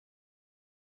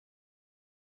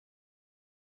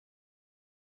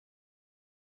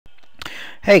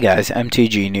Hey guys,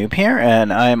 mtGnoob here,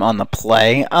 and I'm on the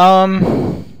play.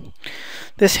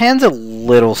 This hand's a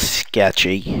little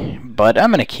sketchy, but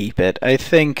I'm gonna keep it. I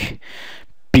think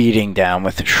beating down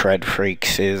with the Shred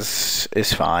Freaks is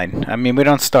fine. I mean, we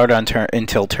don't start on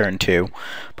until turn 2,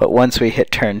 but once we hit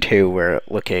turn 2, we're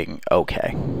looking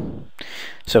okay.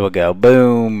 So we'll go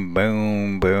boom,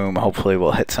 boom, boom. Hopefully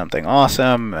we'll hit something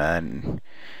awesome, and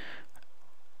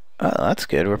oh, that's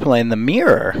good. We're playing the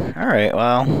mirror. Alright,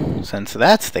 well, since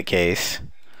that's the case,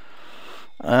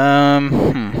 I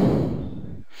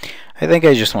think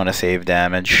I just want to save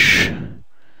damage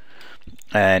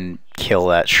and kill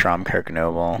that Stromkirk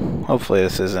Noble. Hopefully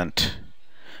this isn't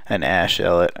an Ash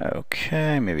Zealot.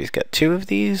 Okay, maybe he's got 2 of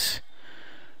these.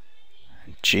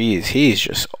 Jeez, he's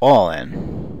just all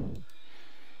in.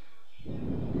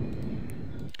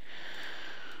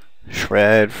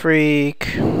 Shred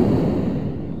Freak.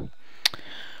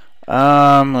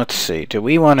 Let's see. Do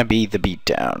we want to be the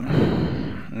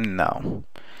beatdown? No.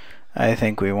 I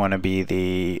think we want to be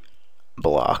the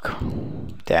block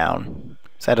down.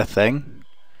 Is that a thing?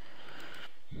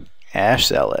 Ash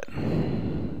Zealot.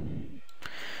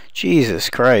 Jesus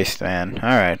Christ, man.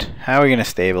 Alright. How are we going to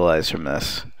stabilize from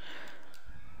this?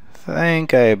 I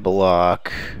think I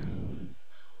block.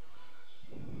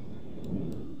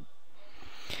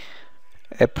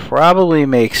 It probably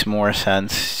makes more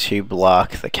sense to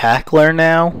block the Cackler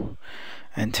now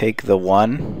and take the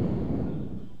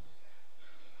 1.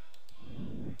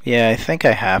 Yeah, I think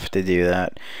I have to do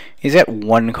that. He's got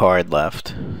 1 card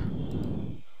left.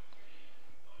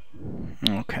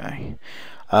 Okay.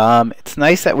 It's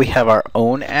nice that we have our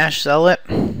own Ash Zealot,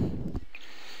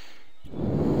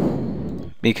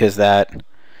 because that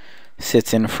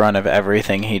sits in front of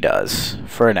everything he does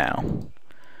for now.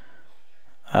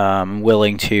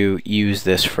 Willing to use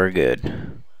this for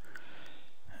good,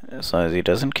 as long as he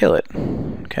doesn't kill it.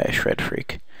 Okay, Shred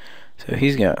Freak. So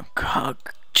he's gonna. Oh,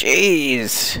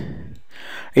 jeez,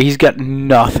 he's got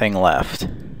nothing left.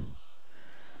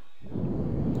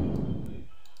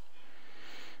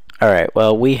 All right.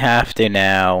 Well, we have to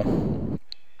now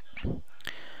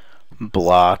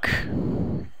block.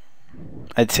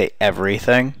 I'd say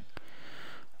everything.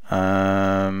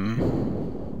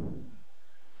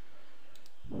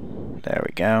 There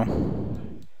we go.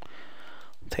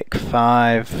 Take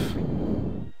 5.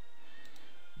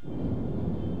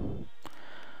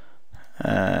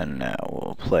 And now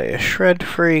we'll play a Shred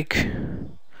Freak.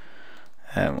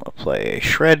 And we'll play a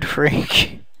Shred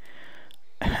Freak.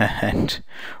 And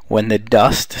when the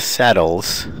dust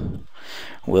settles,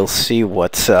 we'll see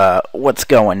what's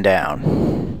going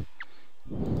down.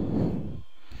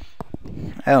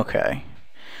 Okay.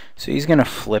 So he's gonna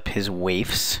flip his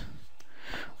waifs,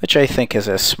 which I think is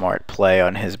a smart play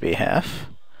on his behalf.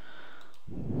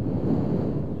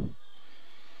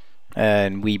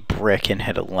 And we brick and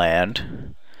hit a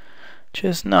land, which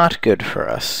is not good for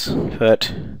us.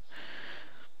 But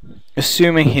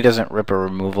assuming he doesn't rip a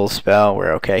removal spell,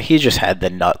 we're okay. He just had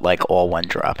the nut like all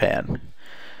 1-drop hand.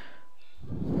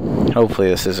 Hopefully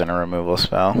this isn't a removal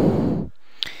spell.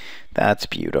 That's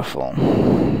beautiful.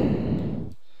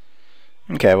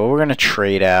 Okay, well, we're going to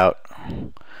trade out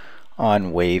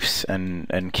on waifs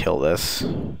and kill this.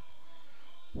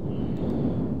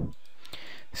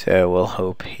 So we'll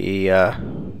hope he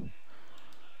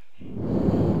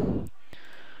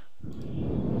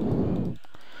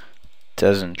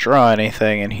doesn't draw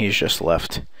anything, and he's just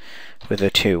left with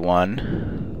a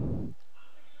 2/1.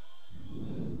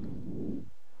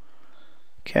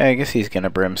 Okay, I guess he's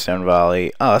gonna Brimstone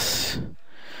Volley us,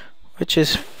 which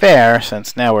is fair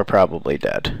since now we're probably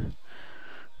dead.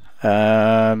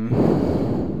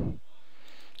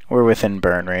 We're within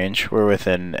burn range. We're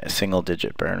within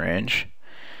single-digit burn range.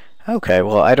 Okay,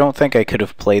 well, I don't think I could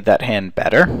have played that hand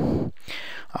better.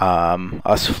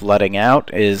 Us flooding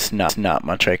out is not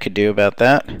much I could do about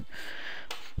that.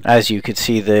 As you could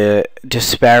see, the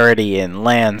disparity in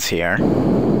lands here.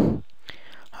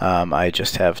 I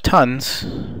just have tons,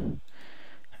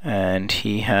 and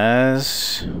he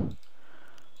has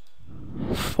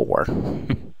 4.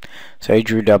 So he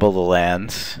drew double the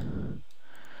lands.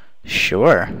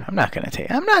 Sure, I'm not gonna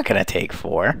take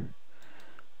 4.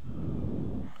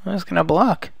 I'm just gonna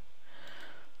block.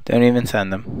 Don't even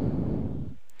send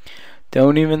them.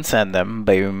 Don't even send them.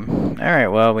 Boom.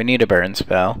 Alright, well, we need a burn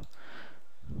spell.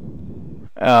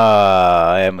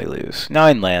 And we lose.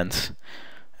 9 lands.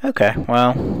 Okay,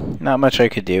 well, not much I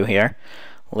could do here.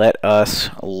 Let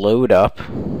us load up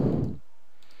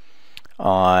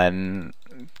on...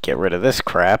 Get rid of this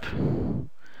crap.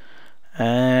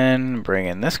 And bring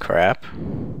in this crap.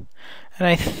 And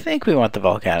I think we want the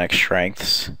volcanic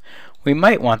strengths. We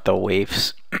might want the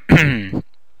waifs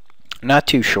Not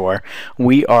too sure.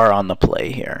 We are on the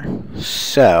play here.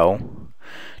 So,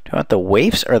 do I want the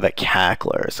waifs or the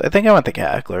cacklers? I think I want the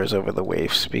cacklers over the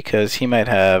waifs because he might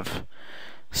have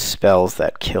spells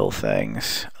that kill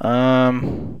things.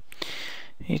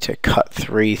 Need to cut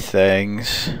 3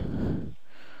 things.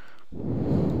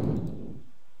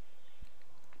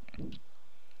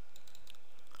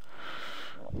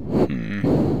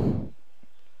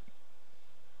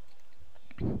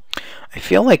 I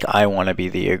feel like I want to be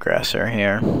the aggressor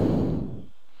here.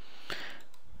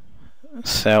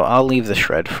 So I'll leave the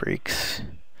shred freaks.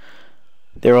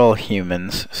 They're all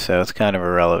humans, so it's kind of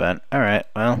irrelevant. Alright,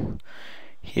 well,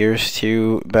 here's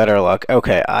to better luck.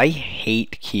 Okay, I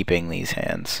hate keeping these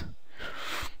hands.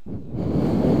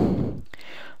 The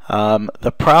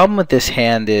problem with this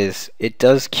hand is it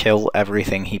does kill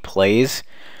everything he plays,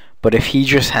 but if he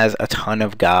just has a ton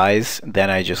of guys, then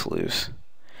I just lose.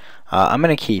 I'm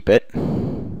going to keep it,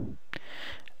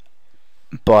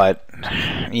 but,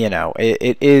 you know,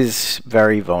 it is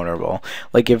very vulnerable.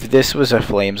 Like, if this was a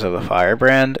Flames of the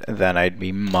Firebrand, then I'd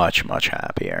be much, much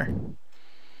happier.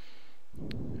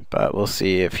 But we'll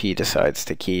see if he decides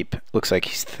to keep. Looks like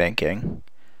he's thinking.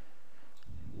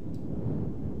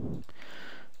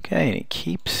 Okay, and he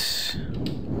keeps.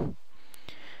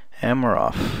 And we're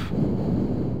off.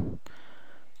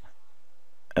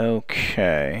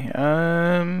 Okay,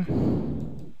 no.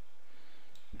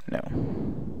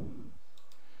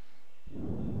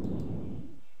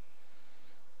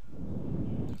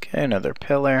 Okay, another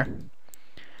pillar.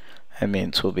 That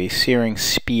means we'll be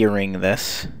spearing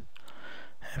this.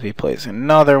 If he plays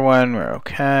another one, we're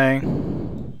okay.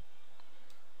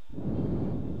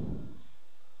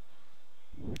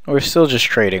 We're still just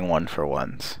trading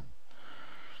 1-for-1s.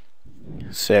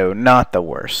 So, not the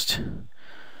worst.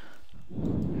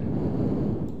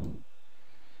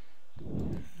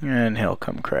 And he'll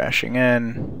come crashing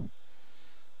in.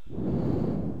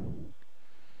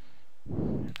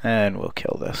 And we'll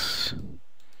kill this.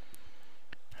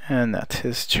 And that's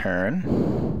his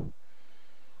turn.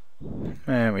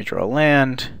 And we draw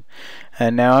land.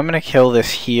 And now I'm going to kill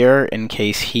this here in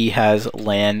case he has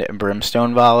land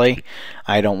Brimstone Volley.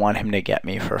 I don't want him to get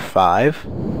me for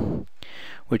 5,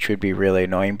 which would be really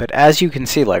annoying. But as you can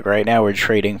see, like right now we're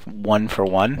trading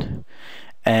 1-for-1.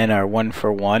 And our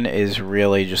 1-for-1 is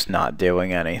really just not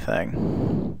doing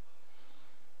anything.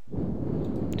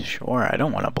 Sure, I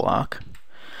don't want to block.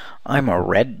 I'm a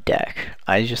red deck.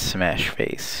 I just smash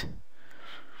face.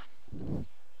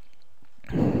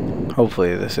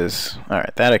 Hopefully this is...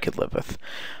 Alright, that I could live with.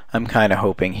 I'm kind of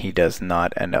hoping he does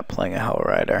not end up playing a Hell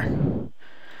Rider,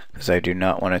 because I do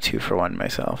not want a 2-for-1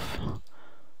 myself.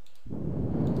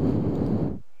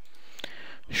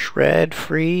 Shred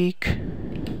Freak.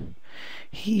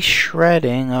 He's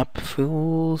shredding up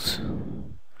fools.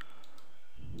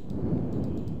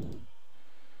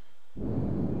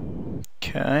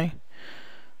 Okay.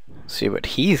 Let's see what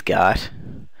he's got.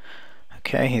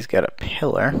 Okay, he's got a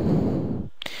pillar.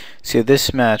 So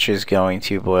this match is going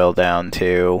to boil down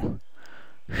to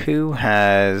who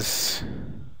has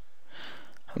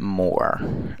more.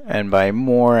 And by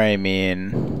more, I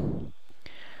mean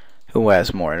who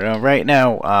has more. Now, right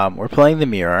now, we're playing the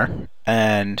mirror,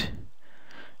 and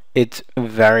it's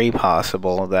very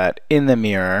possible that in the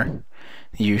mirror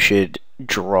you should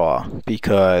draw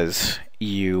because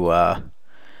you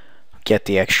get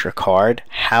the extra card.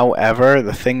 However,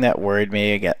 the thing that worried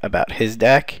me about his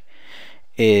deck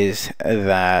is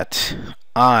that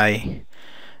I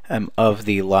am of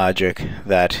the logic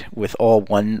that with all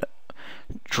 1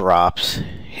 drops,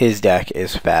 his deck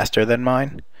is faster than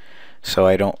mine. So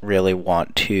I don't really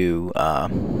want to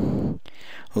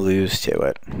lose to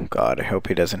it. God, I hope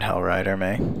he doesn't Hell Rider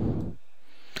me.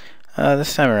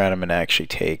 This time around I'm going to actually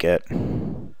take it.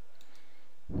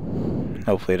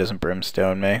 Hopefully it doesn't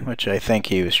Brimstone me, which I think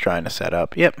he was trying to set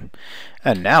up. Yep.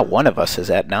 And now one of us is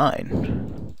at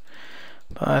 9.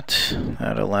 But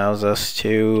that allows us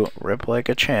to rip like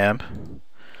a champ.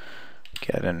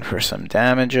 Get in for some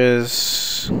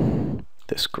damages.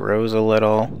 This grows a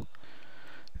little.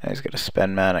 Now he's going to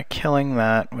spend mana killing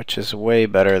that, which is way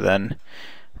better than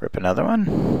rip another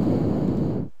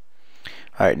one.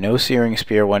 Alright, no Searing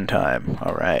Spear 1 time.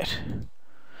 Alright.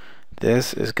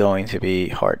 This is going to be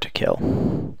hard to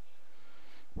kill.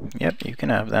 Yep, you can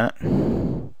have that.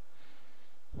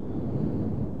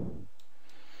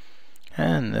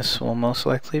 And this will most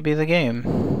likely be the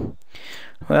game.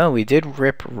 Well, we did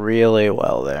rip really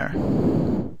well there.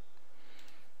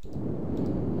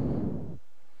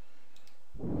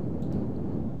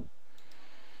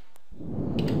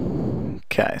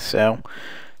 Okay, so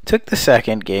took the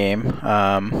second game.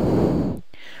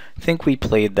 think we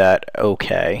played that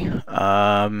okay. Do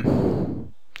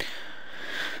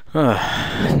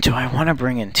I want to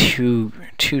bring in two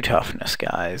toughness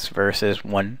guys versus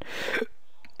one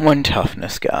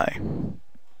toughness guy?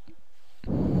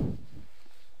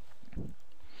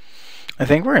 I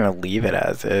think we're gonna leave it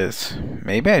as is.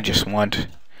 Maybe I just want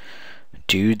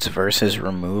dudes versus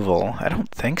removal. I don't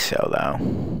think so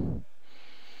though.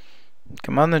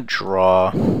 Come on the draw.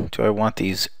 Do I want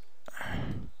these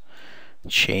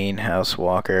chain house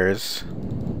walkers?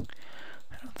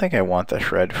 I don't think I want the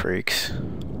shred freaks.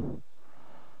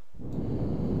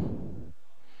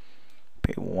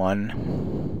 Be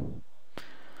one.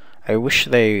 I wish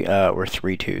they were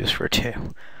 3/2s for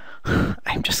 2.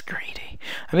 I'm just greedy.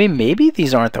 I mean, maybe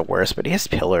these aren't the worst, but he has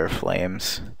Pillar of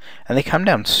Flames. And they come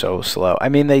down so slow. I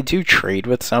mean, they do trade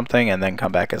with something and then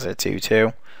come back as a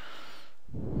 2/2.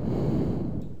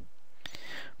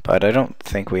 But I don't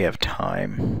think we have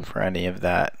time for any of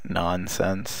that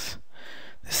nonsense.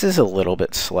 This is a little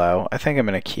bit slow. I think I'm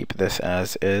going to keep this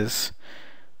as is.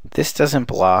 This doesn't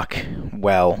block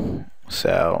well,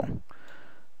 so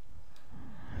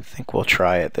I think we'll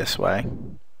try it this way.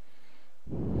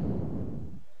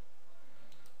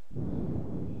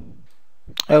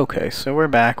 Okay, so we're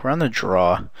back. We're on the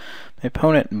draw. My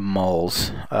opponent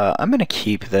mulls. I'm going to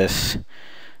keep this.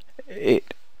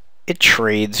 It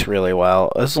trades really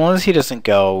well. As long as he doesn't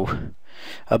go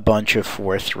a bunch of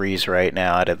 4/3s right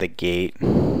now out of the gate.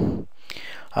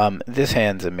 This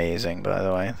hand's amazing, by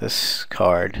the way. This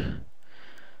card.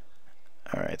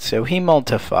 Alright, so he mulled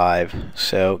to 5,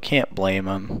 so can't blame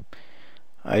him.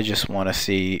 I just want to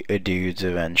see a dudes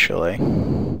eventually.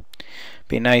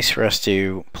 Be nice for us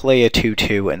to play a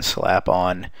 2/2 and slap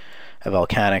on a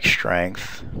volcanic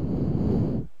strength.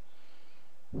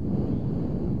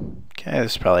 Okay,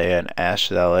 this is probably an Ash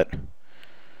Zealot,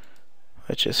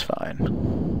 which is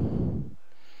fine.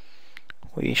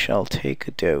 We shall take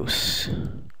a dose.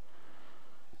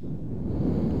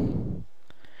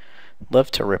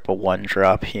 Love to rip a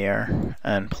 1-drop here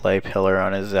and play Pillar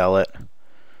on a Zealot.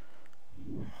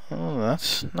 Oh,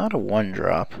 that's not a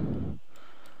 1-drop.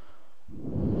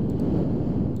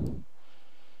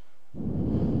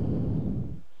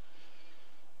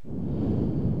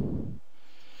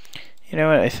 You know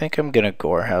what, I think I'm gonna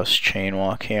Gorehouse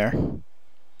Chainwalk here.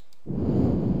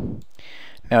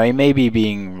 Now he may be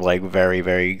being like very,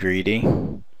 very greedy,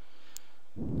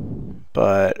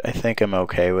 but I think I'm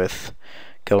okay with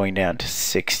going down to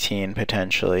 16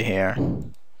 potentially here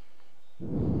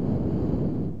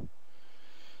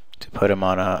to put him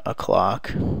on a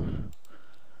clock.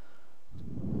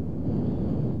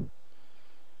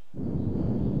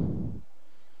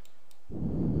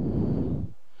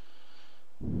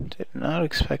 Did not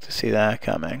expect to see that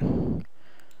coming.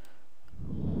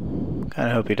 Kind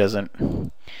of hope he doesn't.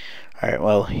 Alright,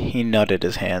 well, he nutted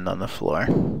his hand on the floor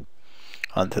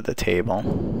onto the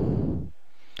table.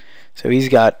 So he's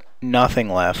got nothing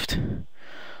left.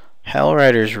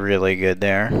 Hellrider's really good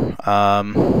there. I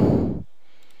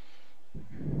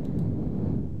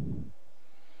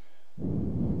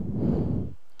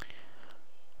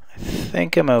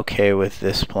think I'm okay with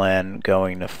this plan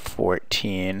going to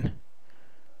 14.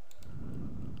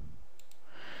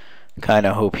 Kind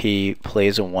of hope he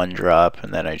plays a 1-drop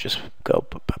and then I just go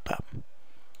pop, pop, pop.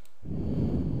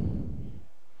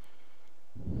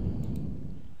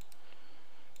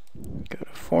 Go to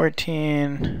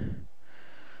 14.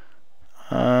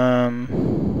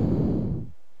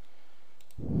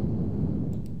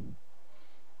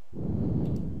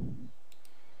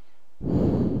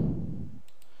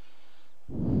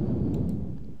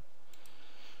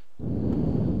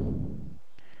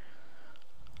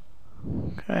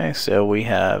 Okay, so we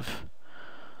have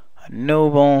a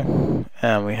Noble,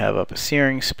 and we have up a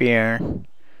Searing Spear,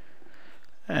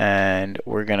 and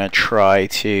we're gonna try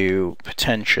to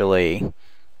potentially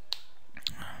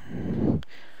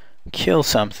kill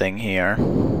something here.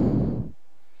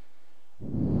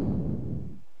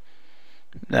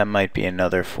 That might be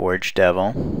another Forge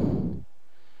Devil.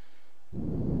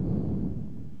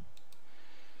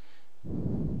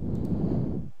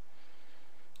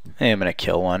 Hey, I'm gonna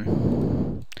kill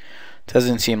one.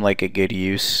 Doesn't seem like a good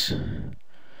use,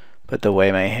 but the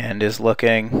way my hand is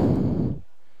looking.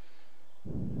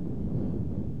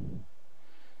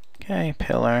 Okay,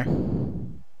 Pillar.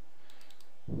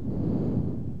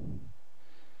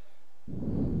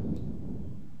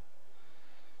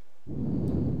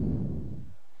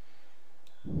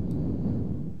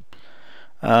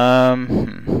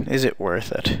 Is it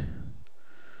worth it?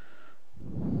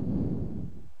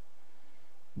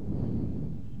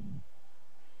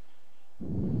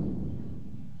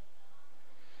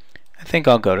 I think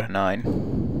I'll go to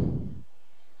 9.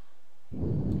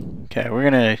 Okay, we're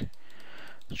gonna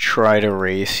try to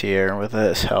race here with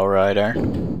this Hell Rider.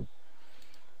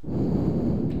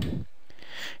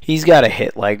 He's got to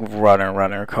hit like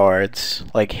runner cards,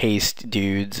 like haste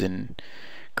dudes and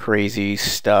crazy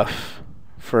stuff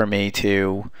for me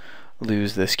to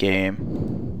lose this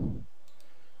game.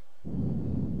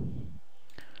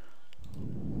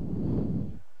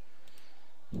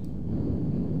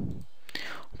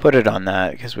 Put it on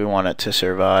that because we want it to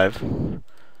survive.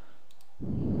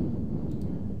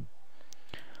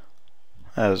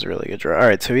 That was a really good draw.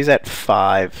 Alright, so he's at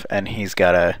 5 and he's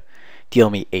got to deal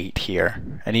me 8 here.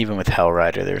 And even with Hell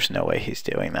Rider, there's no way he's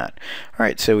doing that.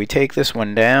 Alright, so we take this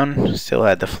one down. Still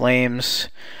had the flames.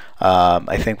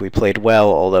 I think we played well,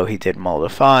 although he did mull to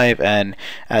 5. And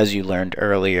as you learned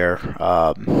earlier,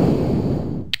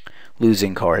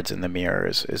 losing cards in the mirror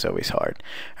is always hard.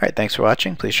 Alright, thanks for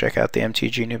watching. Please check out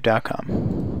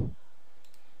theMTGnoob.com.